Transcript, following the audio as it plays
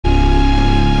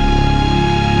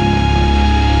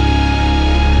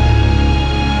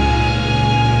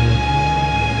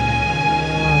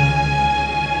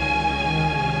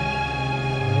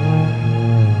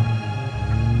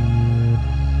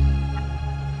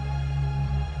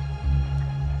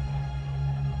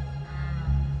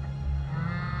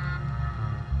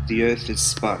The earth is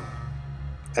spun,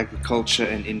 agriculture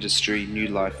and industry new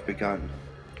life begun.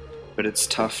 But it's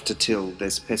tough to till,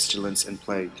 there's pestilence and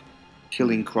plague,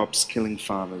 killing crops, killing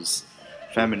farmers,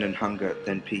 famine and hunger,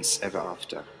 then peace ever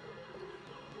after.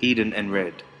 Eden and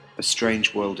red, a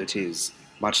strange world it is,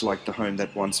 much like the home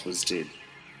that once was dead.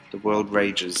 The world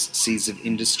rages, seas of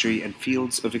industry and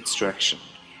fields of extraction,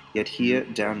 yet here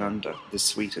down under, the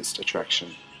sweetest attraction.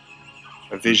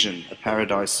 A vision, a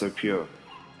paradise so pure,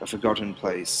 a forgotten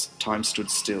place, time stood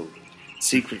still,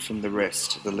 secret from the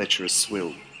rest, the lecherous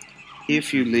swill. Here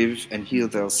few live, and here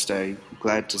they'll stay,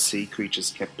 glad to see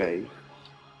creatures kept bay.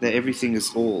 There everything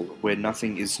is all, where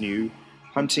nothing is new,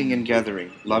 hunting and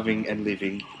gathering, loving and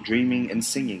living, dreaming and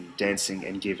singing, dancing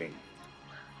and giving.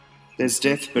 There's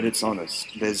death, but it's honest,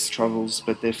 there's troubles,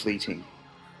 but they're fleeting,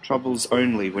 troubles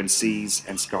only when seas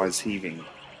and skies heaving,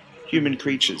 human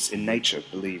creatures in nature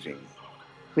believing,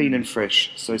 clean and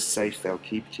fresh, so safe they'll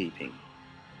keep keeping.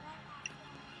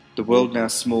 The world now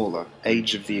smaller,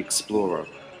 age of the explorer,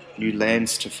 new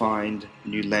lands to find,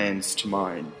 new lands to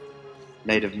mine,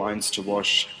 native minds to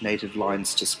wash, native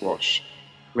lines to squash,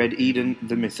 Red Eden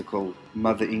the mythical,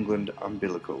 Mother England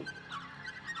umbilical,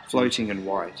 floating and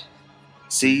white,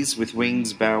 seas with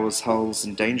wings, bowers, hulls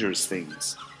and dangerous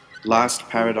things, last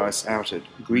paradise outed,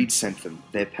 greed sent them,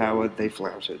 their power they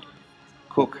flouted,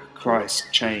 Cook, Christ,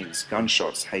 chains,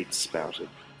 gunshots, hate spouted.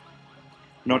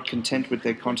 Not content with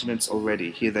their continents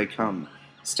already, here they come,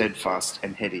 steadfast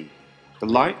and heady. The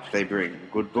light they bring,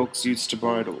 good books youths to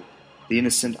bridle, the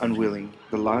innocent unwilling,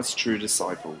 the last true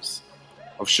disciples,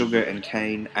 of sugar and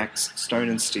cane, axe, stone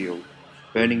and steel,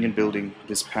 burning and building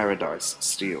this paradise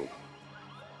steel.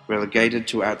 Relegated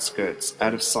to outskirts,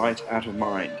 out of sight, out of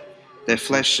mind, their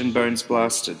flesh and bones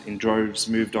blasted, in droves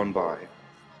moved on by.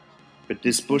 But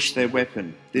this bush their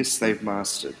weapon, this they've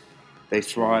mastered. They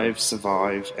thrive,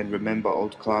 survive, and remember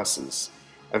old classes.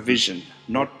 A vision,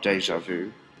 not déjà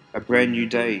vu, a brand new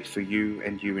day for you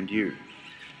and you and you.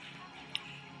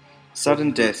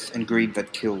 Sudden death and greed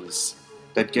that kills,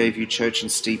 that gave you church and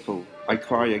steeple, I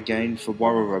cry again for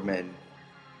warrior men,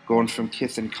 gone from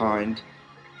kith and kind,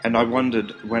 and I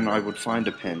wondered when I would find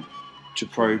a pen to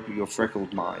probe your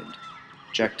freckled mind.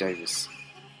 Jack Davis.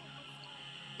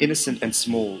 Innocent and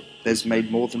small, there's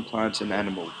made more than plant and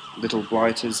animal, little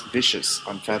blighters, vicious,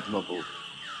 unfathomable,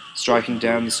 striking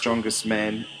down the strongest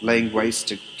man, laying waste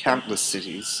to countless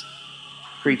cities.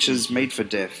 Creatures made for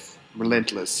death,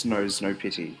 relentless, knows no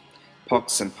pity,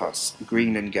 pox and pus,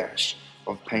 green and gash,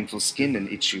 of painful skin and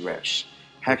itchy rash,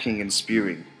 hacking and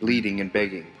spewing, bleeding and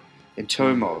begging, in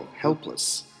turmoil,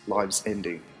 helpless, lives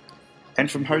ending.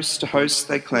 And from host to host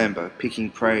they clamber,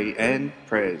 picking prey and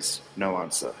prayers, no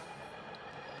answer.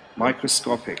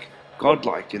 Microscopic,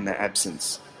 godlike in their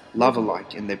absence,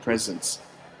 lover-like in their presence,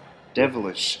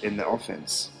 devilish in their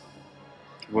offence.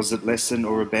 Was it lesson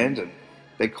or abandon?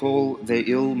 They call their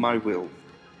ill my will,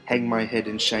 hang my head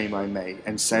in shame I may,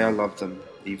 and say I love them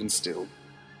even still.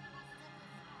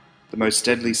 The most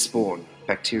deadly spawn,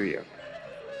 bacteria,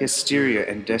 hysteria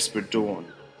and desperate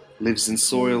dawn, lives in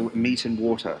soil, meat and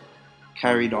water,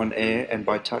 carried on air and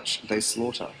by touch they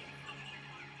slaughter.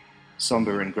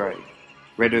 Sombre and grey,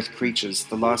 red earth creatures,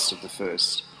 the last of the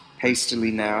first, hastily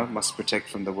now must protect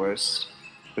from the worst,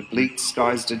 but bleak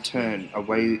skies did turn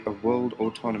away a world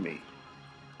autonomy.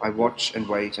 I watch and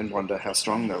wait and wonder how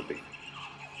strong they'll be.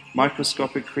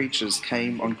 Microscopic creatures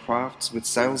came on crafts with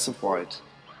sails of white,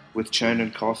 with churn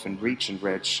and cough and reach and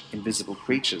retch, invisible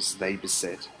creatures they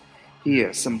beset.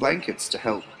 Here, some blankets to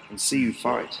help, and see you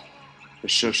fight.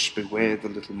 But shush, beware the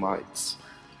little mites.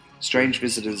 Strange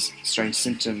visitors, strange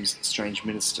symptoms, strange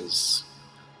ministers.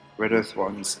 Red earth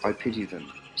ones, I pity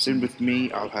them. Soon with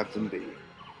me I'll have them be.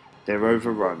 They're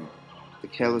overrun, the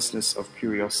carelessness of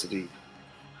curiosity,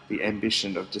 the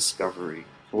ambition of discovery,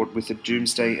 brought with it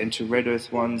doomsday into red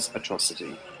earth one's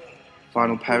atrocity.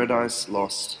 Final paradise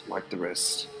lost like the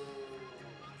rest.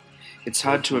 It's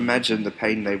hard to imagine the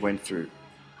pain they went through,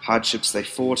 hardships they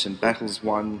fought and battles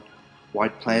won,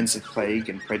 white plans of plague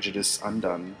and prejudice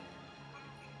undone.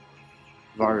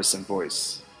 Virus and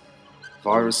voice.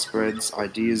 Virus spreads,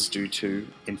 ideas do too,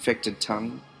 infected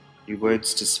tongue, new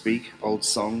words to speak, old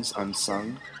songs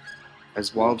unsung.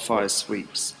 As wildfire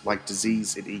sweeps, like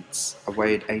disease it eats,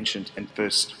 away at ancient and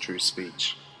first true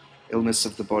speech. Illness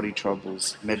of the body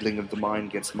troubles, meddling of the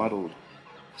mind gets muddled,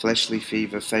 fleshly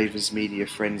fever favours media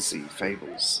frenzy,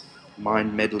 fables.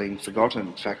 Mind meddling,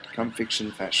 forgotten, fact come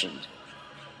fiction fashioned.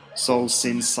 Soul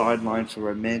sin sidelined for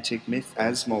romantic myth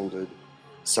as moulded,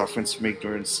 sufferance from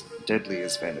ignorance, deadly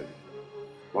as venom.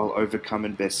 While overcome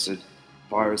and bested,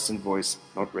 virus and voice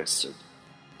not rested.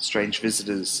 Strange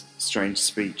visitors, strange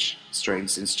speech,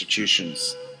 strange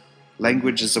institutions,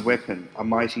 Language is a weapon, a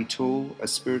mighty tool, a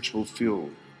spiritual fuel.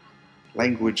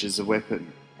 Language is a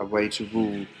weapon, a way to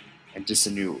rule and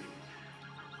disannul.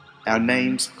 Our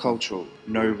names cultural,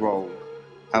 no role.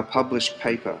 Our published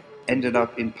paper ended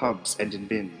up in pubs and in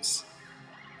bins.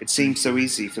 It seems so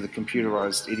easy for the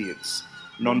computerized idiots,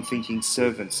 non-thinking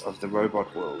servants of the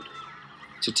robot world,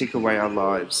 to tick away our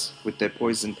lives with their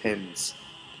poison pens.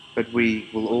 But we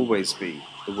will always be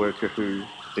the worker who,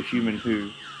 the human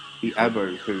who, the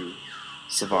abo who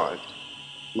survived.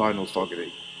 Lionel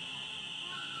Fogarty.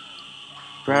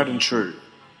 Proud and true,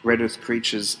 red earth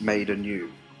creatures made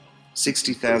anew.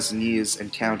 60,000 years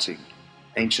and counting,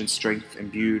 ancient strength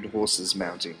imbued horses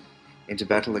mounting. Into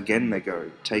battle again they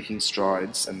go, taking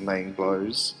strides and laying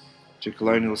blows. To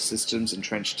colonial systems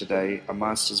entrenched today, a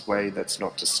master's way that's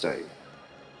not to stay.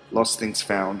 Lost things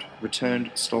found,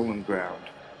 returned stolen ground.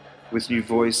 With new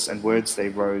voice and words they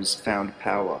rose, found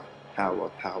power, power,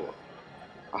 power.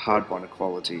 A hard-won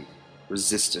equality,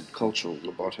 resisted cultural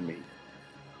lobotomy.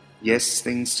 Yes,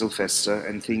 things still fester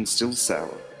and things still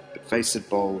sour, but face it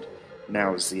bold,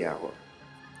 now is the hour.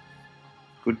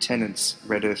 Good tenants,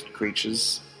 red earth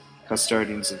creatures,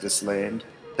 custodians of this land,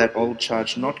 that old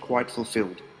charge not quite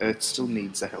fulfilled, earth still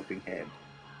needs a helping hand.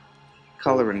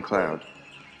 Colour and cloud.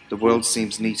 The world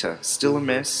seems neater, still a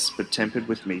mess, but tempered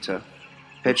with meter.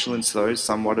 Petulance though,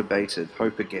 somewhat abated,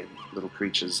 hope again, little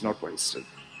creatures not wasted.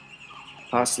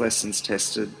 Past lessons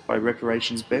tested, by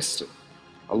reparations bested.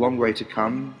 A long way to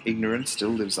come, ignorance still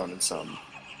lives on in some.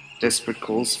 Desperate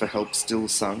calls for help still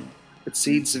sung, but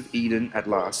seeds of Eden at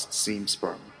last seem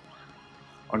sprung.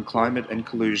 On climate and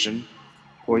collusion,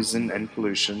 poison and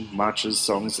pollution, marches,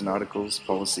 songs and articles,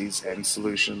 policies and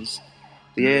solutions,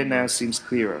 the air now seems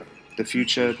clearer, the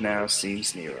future now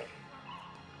seems nearer.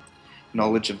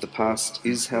 Knowledge of the past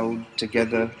is held,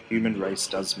 together human race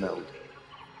does meld.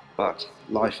 But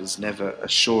life is never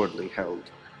assuredly held.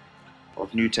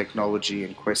 Of new technology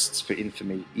and quests for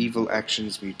infamy, evil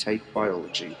actions mutate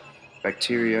biology,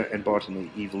 bacteria and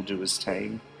botany evildoers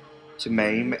tame, to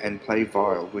maim and play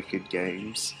vile wicked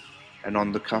games, and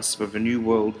on the cusp of a new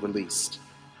world released,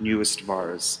 newest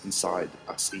virus inside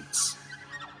us eats.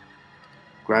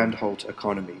 Grand halt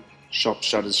economy, shop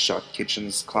shutters shut,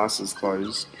 kitchens, classes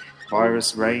closed,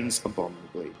 virus reigns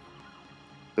abominably.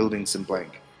 Buildings in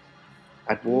blank.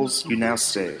 At walls you now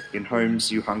stare, in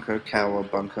homes you hunker, cower,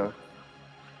 bunker,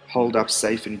 hold up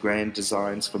safe and grand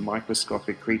designs for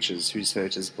microscopic creatures whose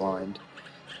hurt is blind.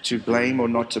 To blame or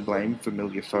not to blame,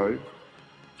 familiar foe.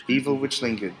 Evil which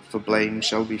lingered, for blame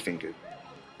shall be fingered.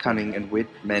 Cunning and wit,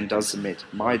 man does admit,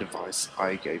 my device,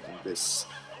 I gave him this.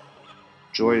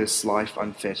 Joyous life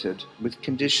unfettered, with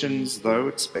conditions though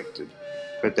expected,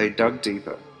 but they dug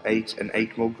deeper, ate and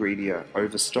ate more greedier,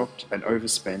 overstocked and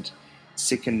overspent,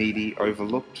 sick and needy,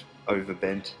 overlooked,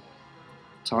 overbent.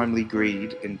 Timely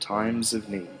greed in times of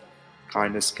need,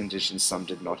 kindness conditions some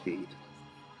did not heed.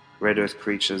 Red earth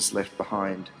creatures left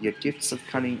behind, yet gifts of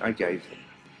cunning I gave them,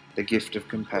 the gift of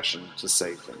compassion to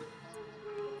save them.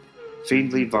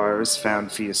 Fiendly virus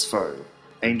found fierce foe,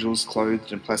 angels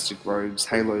clothed in plastic robes,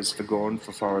 halos forgone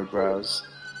for furrowed brows,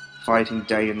 fighting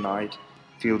day and night,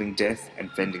 fielding death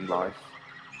and fending life.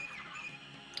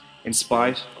 In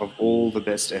spite of all the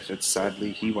best efforts,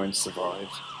 sadly he won't survive.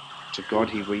 To God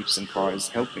he weeps and cries,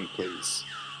 help me please.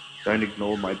 Don't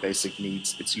ignore my basic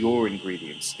needs, it's your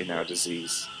ingredients in our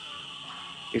disease.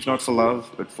 If not for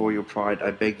love, but for your pride,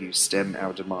 I beg you, stem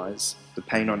our demise. The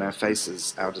pain on our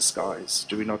faces, our disguise.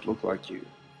 Do we not look like you?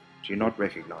 Do you not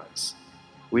recognize?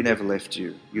 We never left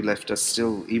you, you left us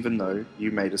still, even though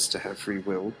you made us to have free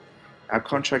will. Our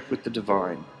contract with the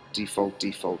divine,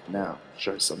 default now,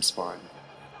 show some spine.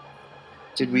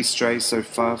 Did we stray so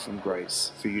far from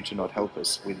grace, for you to not help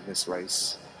us win this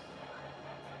race?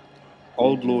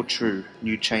 Old law true,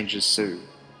 new changes sue.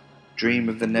 Dream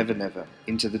of the never,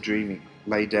 into the dreaming,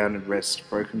 lay down and rest,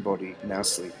 broken body, now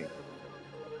sleeping.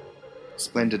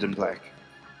 Splendid and black,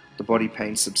 the body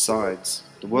pain subsides,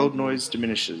 the world noise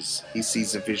diminishes, he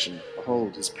sees a vision,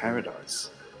 behold his paradise.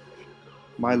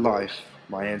 My life,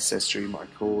 my ancestry, my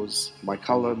cause, my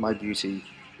colour, my beauty,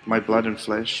 my blood and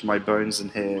flesh, my bones and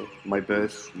hair, my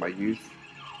birth, my youth,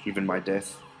 even my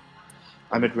death.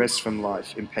 I'm at rest from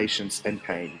life, impatience and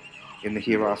pain. In the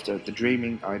hereafter, the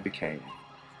dreaming I became.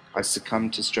 I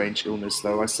succumbed to strange illness,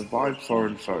 though I survived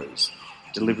foreign foes.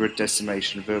 Deliberate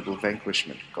decimation, verbal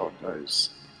vanquishment, God knows.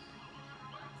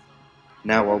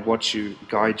 Now I'll watch you,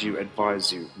 guide you,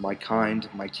 advise you, my kind,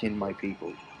 my kin, my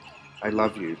people. I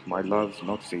love you, my love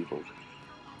not feeble.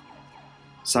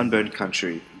 Sunburned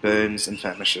country, burns and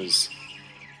famishes.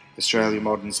 Australia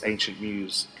modern's ancient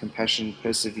muse, compassion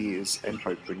perseveres and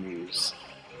hope renews.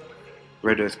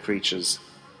 Red earth creatures,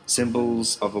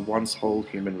 symbols of a once whole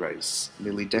human race,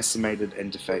 nearly decimated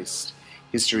and defaced,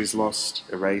 histories lost,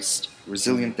 erased,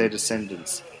 resilient their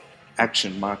descendants,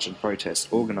 action, march and protest,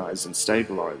 organise and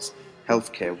stabilise,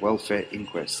 healthcare, welfare,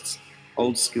 inquests,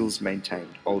 old skills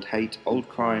maintained, old hate, old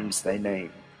crimes they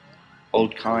name,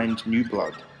 old kind, new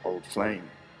blood, old flame.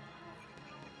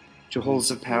 To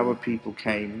halls of power people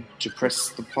came to press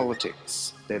the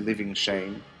politics, their living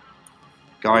shame,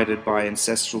 guided by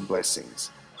ancestral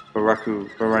blessings, Baraku,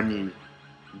 Barani,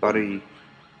 Bari,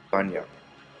 Banya.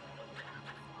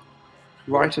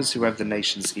 Writers who have the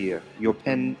nation's ear, your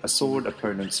pen a sword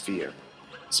opponents fear.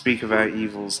 Speak of our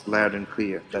evils loud and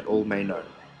clear, that all may know.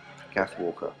 Kath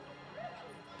Walker.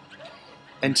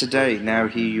 And today, now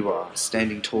here you are,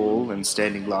 standing tall and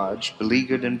standing large,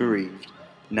 beleaguered and bereaved,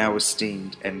 now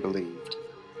esteemed and believed.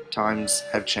 Times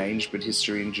have changed, but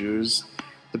history endures,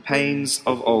 the pains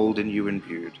of old in you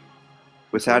imbued.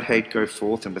 Without hate go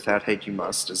forth, and without hate you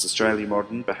must, as Australia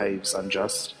modern behaves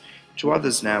unjust, to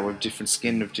others now of different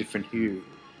skin, of different hue.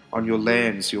 On your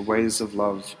lands, your ways of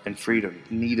love and freedom,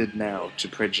 needed now to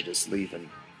prejudice leaven.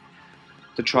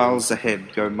 The trials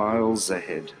ahead go miles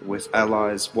ahead, with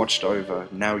allies watched over,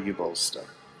 now you bolster.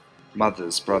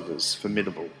 Mothers, brothers,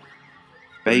 formidable.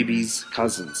 Babies,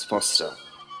 cousins, foster.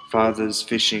 Fathers,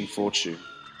 fishing, fortune.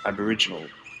 Aboriginal,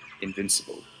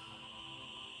 invincible.